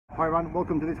Hi everyone,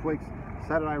 welcome to this week's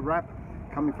Saturday wrap,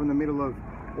 coming from the middle of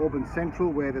Auburn Central,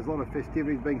 where there's a lot of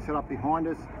festivities being set up behind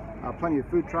us. Plenty of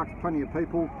food trucks, plenty of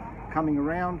people coming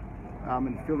around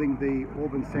and filling the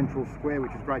Auburn Central Square,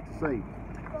 which is great to see.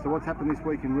 So what's happened this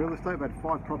week in real estate? We've had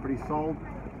 5 properties sold,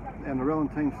 and the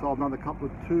Narellan team sold another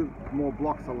two more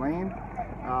blocks of land.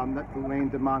 That the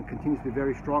land demand continues to be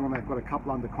very strong, and they've got a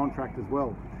couple under contract as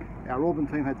well. Our Auburn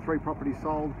team had 3 properties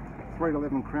sold,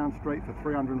 311 Crown Street for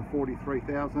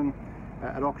 $343,000.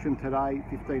 At auction today,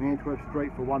 15 Antwerp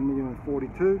Street for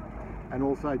 $1,042,000, and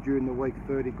also during the week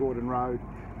 30 Gordon Road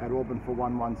at Auburn for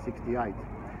 $1,168,000.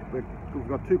 We've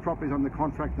got 2 properties under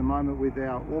contract at the moment with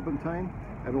our Auburn team,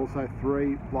 and also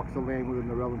 3 blocks of land within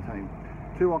the Narellan team.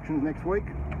 2 auctions next week,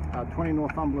 20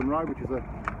 Northumberland Road, which is a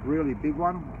really big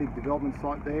one, big development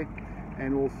site there,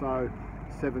 and also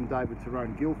 7 David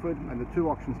Tyrone Guildford. And the 2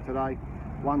 auctions today,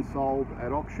 one sold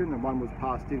at auction and one was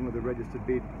passed in with a registered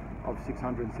bid of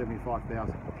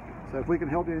 $675,000. So if we can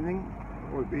help anything,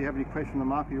 or if you have any questions on the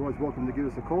market, you're always welcome to give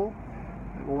us a call.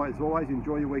 As always,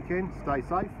 enjoy your weekend, stay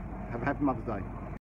safe, have a happy Mother's Day.